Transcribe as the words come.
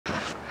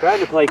Trying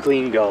to play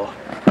clean golf.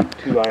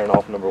 2 iron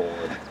off number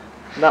 1.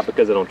 Not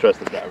because I don't trust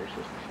the drivers,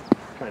 just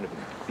trying to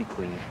be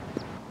clean.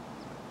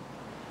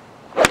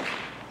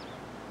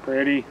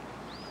 Pretty.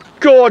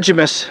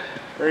 Gorgeous.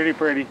 Pretty,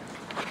 pretty.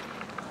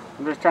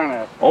 I'm just trying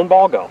to... On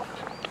ball golf.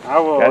 I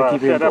will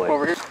set up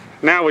over here.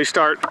 Now we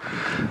start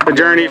the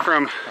journey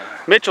from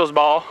Mitchell's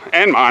ball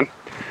and mine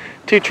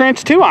to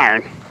Trent's 2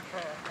 iron.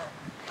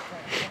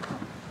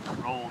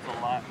 Rolls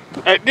a lot.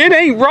 It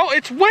ain't roll.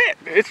 It's wet.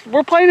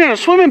 We're playing in a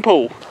swimming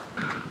pool.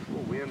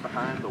 Wind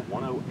behind the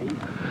 108.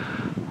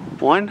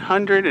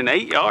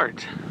 108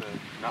 yards.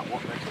 Not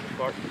walk next to the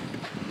cart.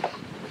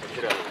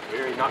 Hit a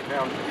very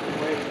knockdown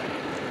way.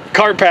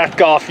 Cart path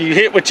golf. You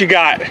hit what you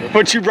got.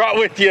 What you brought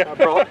with you. I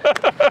brought.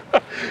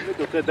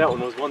 Mitchell said that one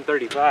was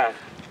 135.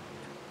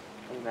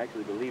 I didn't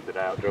actually believe that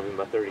I outdrove him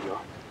by 30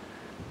 yards.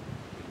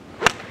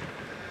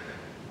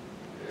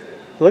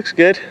 Looks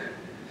good.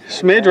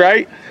 Smidge,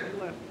 right?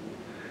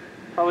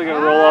 Probably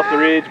gonna roll off the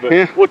ridge, but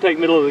yeah. We'll take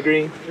middle of the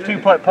green.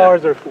 2-putt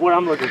pars are what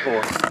I'm looking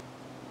for.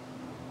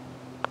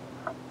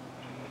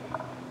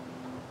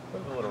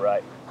 Move a little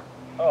right.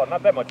 Oh,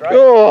 not that much right.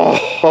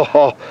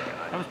 Oh,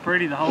 That was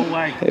pretty the whole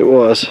way. it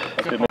was.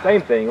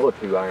 Same thing, a little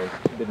 2 iron.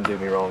 Didn't do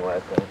me wrong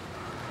last time.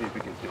 See if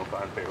we can still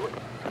find fairway.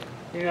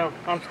 You know,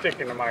 I'm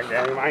sticking to my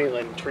game. I ain't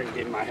letting Trent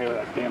get in my head with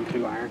that damn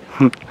 2 iron.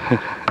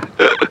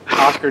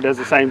 Oscar does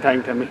the same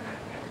thing to me.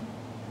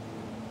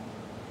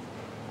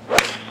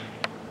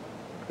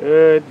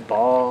 Good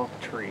ball,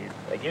 Trent.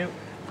 Thank you.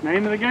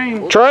 Name of the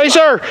game.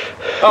 Tracer!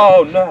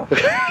 Oh no.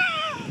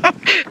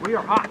 We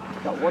are hot.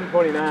 Got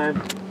 129,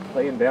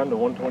 playing down to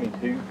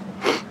 122.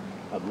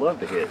 I'd love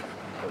to hit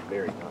a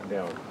very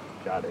knockdown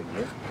shot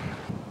again.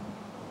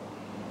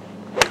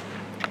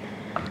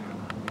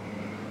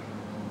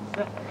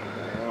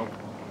 Now,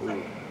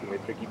 ooh, a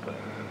tricky putt.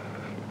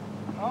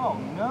 Oh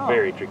no.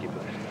 Very tricky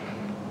putt.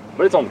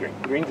 But it's on the green.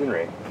 Green's in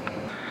red.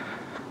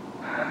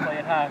 I'm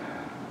playing high.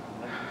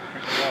 Let's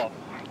trick it off.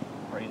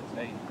 Pray it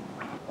stays.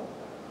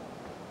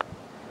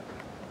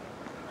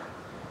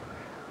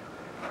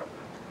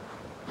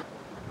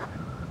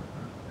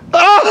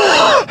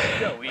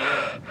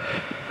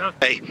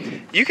 Hey,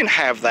 you can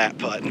have that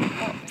putt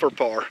for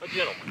par. A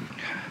gentleman.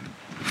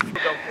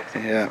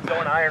 Yeah.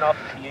 Going iron off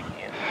the tee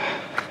again.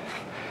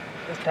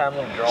 This time a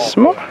little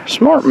draw.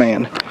 Smart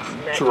man.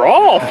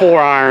 Draw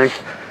 4 iron.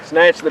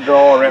 Snatch the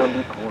draw around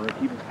the corner.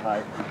 Keep it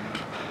tight.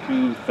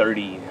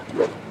 230.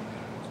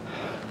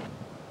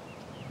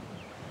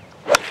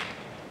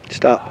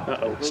 Stop.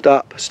 Uh-oh.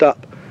 Stop.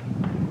 Stop.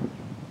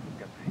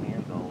 Got the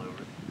hands all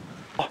over.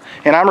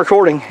 And I'm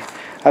recording.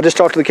 I just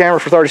talked to the camera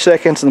for 30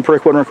 seconds and the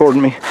prick wasn't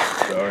recording me.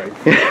 Sorry.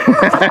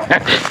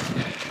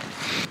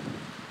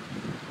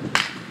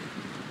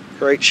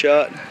 Great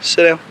shot.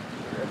 Sit down.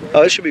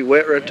 Oh, it should be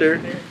wet right there.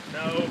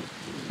 No.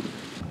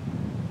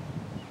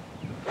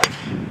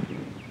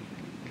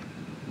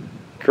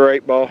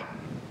 Great ball.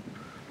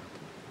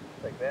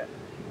 Take that.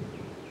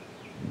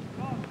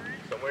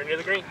 Somewhere near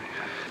the green.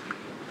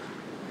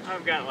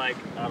 I've got like,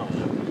 I don't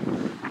know,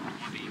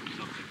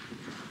 something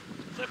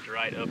left to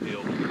right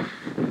uphill.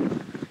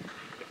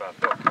 If I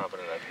felt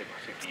confident I'd hit my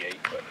 68,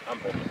 but I'm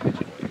holding the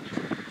pitch away.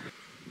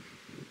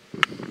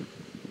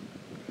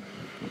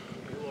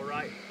 A little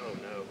right? Oh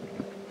no.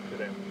 Sit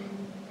down.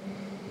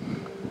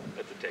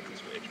 That's a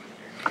Texas wedge from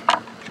here.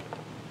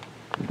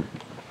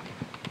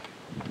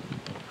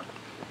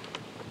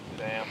 Sit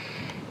down.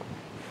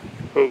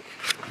 Oh.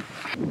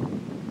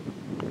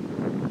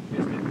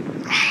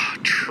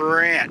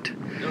 Trent.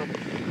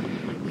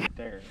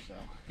 There, so.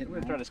 I'm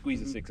going to try to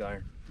squeeze a 6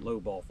 iron. Low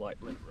ball flight,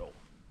 let it roll.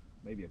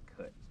 Maybe a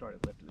cut. Start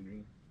at left of the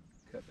green.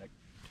 Cut back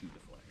to the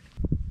flag.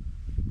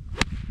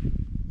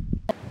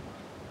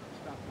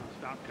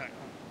 Stop cutting.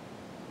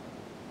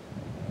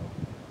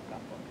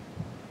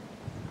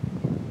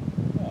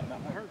 Oh, no,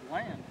 I heard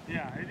land.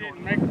 Yeah, it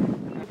didn't make.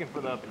 looking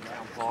for the up and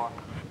down par.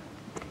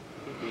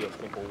 Could be a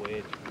simple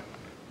wedge.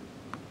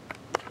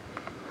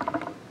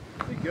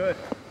 Be good.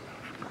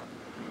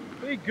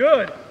 Be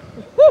good.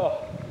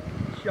 Oh,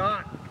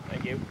 shot.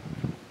 Thank you.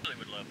 Really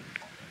would love it.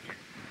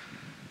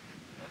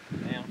 Up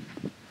and down.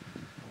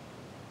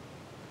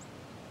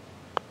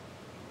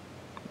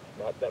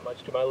 Not that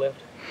much to my left.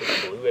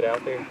 Just blew it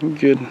out there.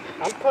 Good.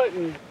 I'm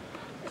putting.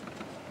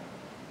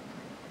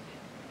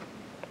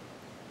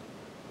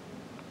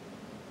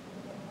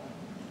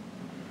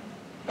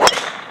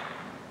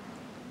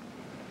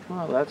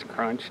 Oh, that's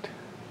crunched.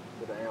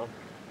 Sit down.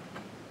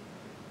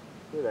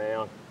 Sit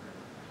down.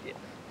 Yes.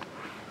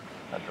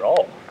 A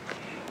draw.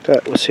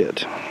 That was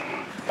hit.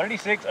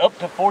 36 up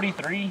to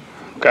 43.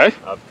 Okay.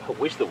 I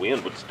wish the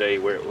wind would stay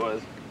where it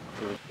was.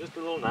 Just a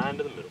little 9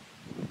 to the middle.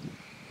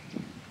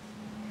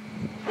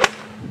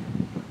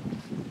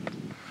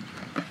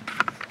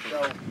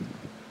 So,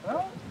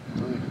 well,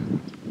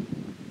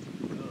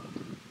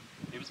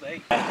 it was the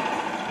 8.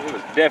 It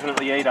was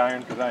definitely 8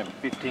 iron because I'm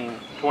 15,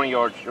 20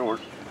 yards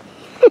short.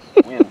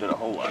 Wind did a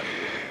whole lot.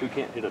 Who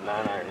can't hit a 9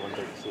 iron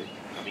 136?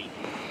 Me.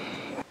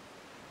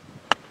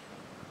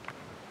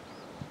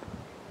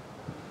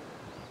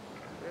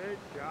 Good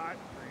shot,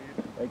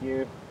 Trent. Thank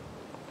you.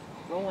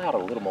 Roll out a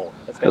little more.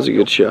 That was a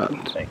good shot.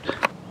 Thank you.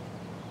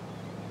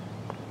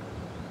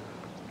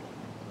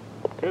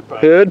 Good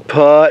putt. Good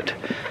putt.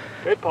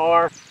 Good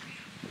par.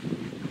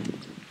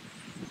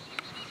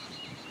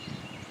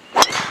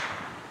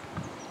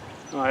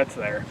 Oh, that's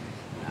there.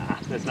 Nah,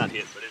 that's not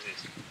hit, but it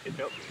is. It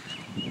felt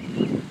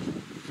good.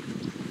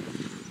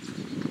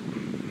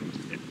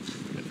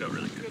 It felt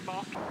really good.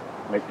 Ball.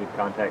 Make good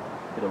contact.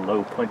 Hit a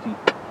low, punchy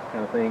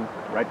kind of thing.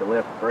 Right to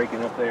left,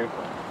 breaking up there.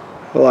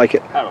 I like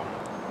it. I don't know.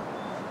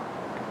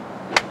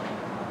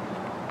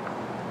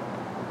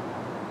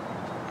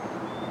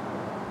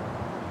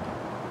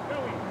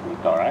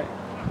 All right.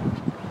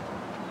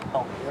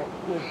 Oh,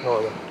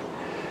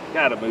 yeah.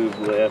 Gotta move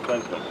left. I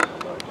just don't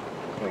do much.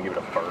 I'm gonna give it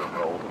a firm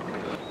roll.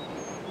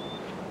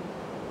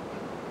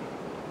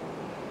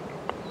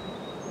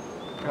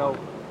 Go.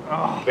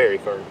 Oh, Very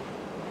firm.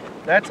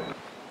 that's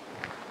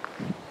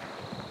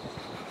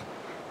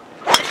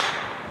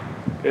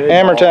Good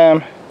Hammer ball.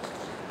 time.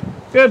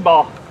 good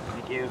ball.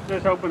 Thank you.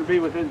 Just hoping to be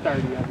within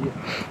 30 of you.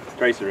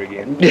 Tracer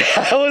again.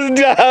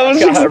 I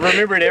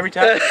remember it every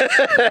time.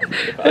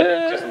 If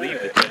I just leave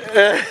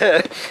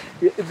it.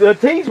 The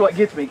tee's what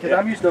gets me because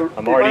I'm used to.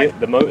 I'm already,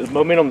 the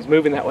momentum's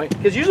moving that way.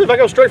 Because usually if I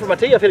go straight for my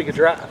tee, I've hit a good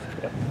drive.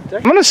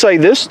 I'm gonna say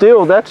this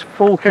still, that's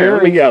full Here,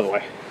 let me carry. get out of the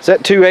way. Is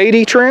that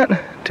 280, Trent?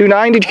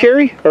 290 to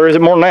carry? Or is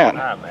it more than that?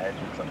 I imagine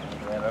something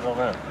like that. I don't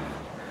know.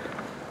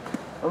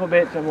 I'm a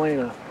bitch. I'm laying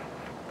up.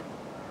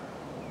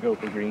 Go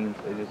for greens.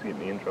 They just get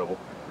me in trouble.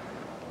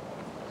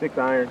 6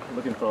 iron.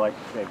 Looking for like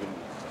maybe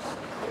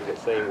that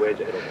same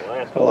wedge I hit on the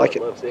last I one. like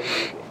it. Love seeing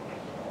it.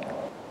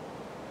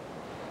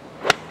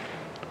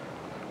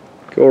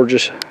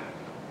 Gorgeous.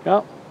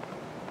 Yep.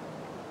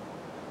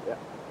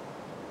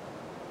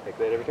 Take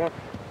that every time.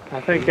 I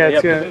think that's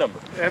Yep, good. number.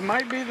 It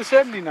might be the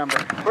 70 number.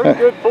 Pretty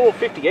good full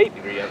 58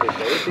 degree out this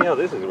day. Let's see how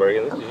this is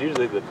working. This is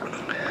usually the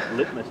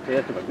litmus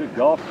test of a good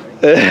golfer.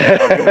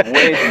 How good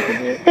wedge you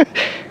can hit.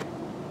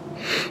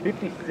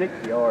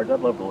 56 yards. I'd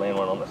love to land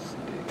one on the stick.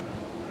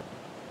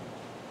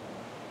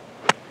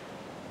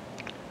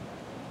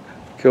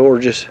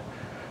 Gorgeous.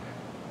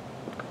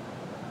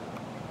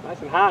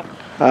 Nice and high.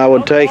 I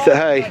would take the,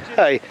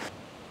 hey.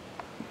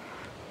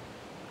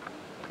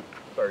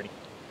 30.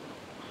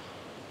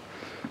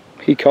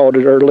 He called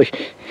it early.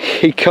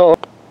 He called.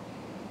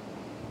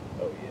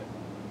 Oh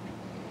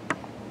yeah.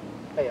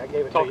 Hey, I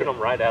gave it Talking them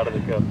right out of the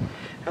cup.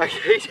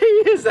 He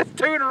is. That's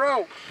 2 in a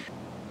row.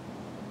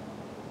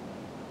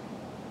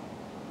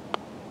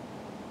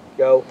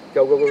 Go,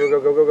 go, go, go, go,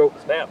 go, go, go.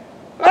 Snap.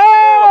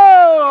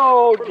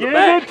 Oh, From the give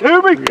back. it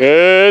to me.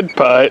 Good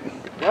putt.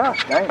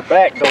 Gosh, dang.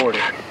 Backdoored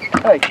it.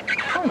 Hey,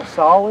 a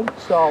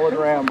solid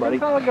round, buddy.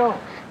 How it go?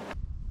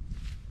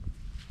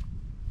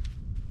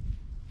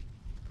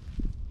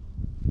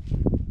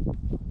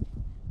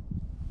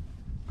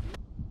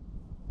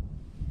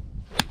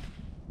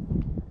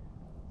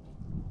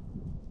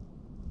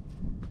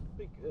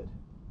 Pretty good.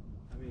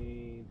 I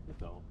mean,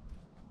 it's all.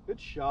 Good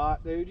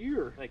shot, dude.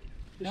 You're Thank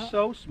you. just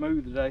so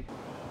smooth today.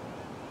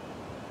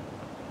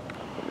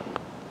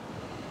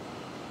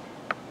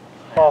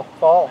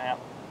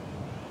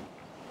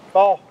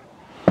 Fall.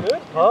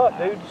 Good putt,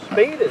 dude.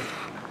 Speed is.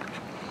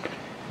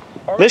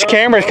 This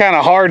camera's kind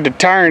of hard to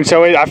turn,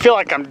 so I feel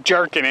like I'm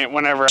jerking it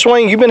whenever.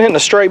 Swing, you've been hitting a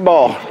straight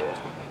ball.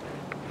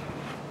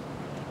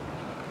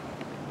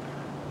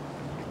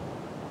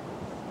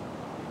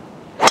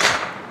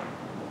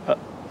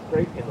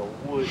 Straight in the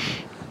woods.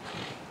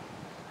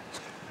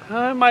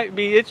 It might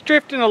be. It's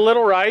drifting a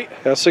little right.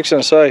 Got 6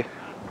 and a say.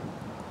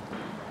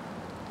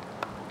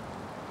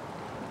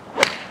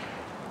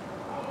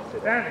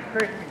 That is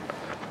crazy.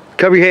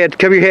 Cover your head,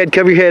 cover your head,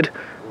 cover your head.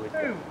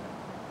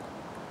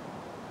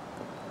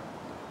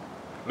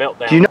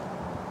 Meltdown. Do you know?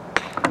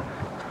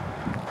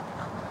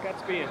 Got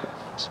spin.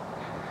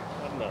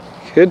 Not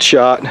enough. Good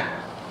shot.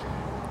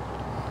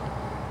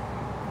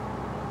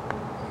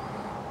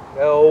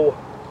 Go.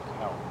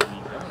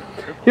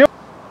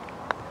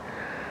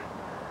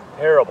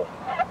 Terrible.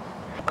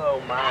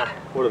 Oh my.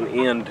 What an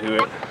end to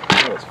it.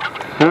 That was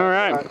All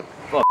right.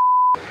 All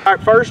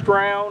right, first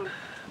round.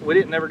 We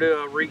didn't ever do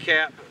a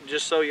recap,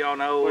 just so y'all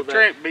know. Well, that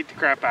Trent beat the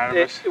crap out of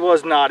us. it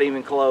was not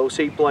even close.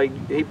 He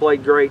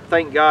played great.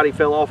 Thank God he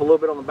fell off a little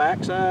bit on the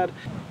backside.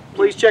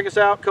 Please check us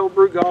out, Cold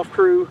Brew Golf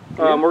Crew.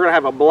 We're gonna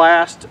have a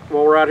blast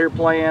while we're out here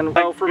playing.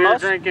 Like From beer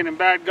us, drinking and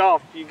bad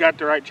golf, you got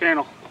the right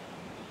channel.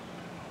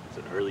 it's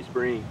an early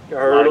spring.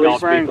 early golf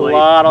spring, being a played.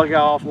 lot of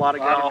golf, a lot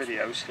of A lot golf. of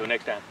videos. Till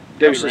next time.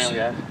 Deuces.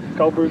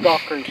 Cold Brew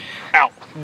Golf Crew. Out.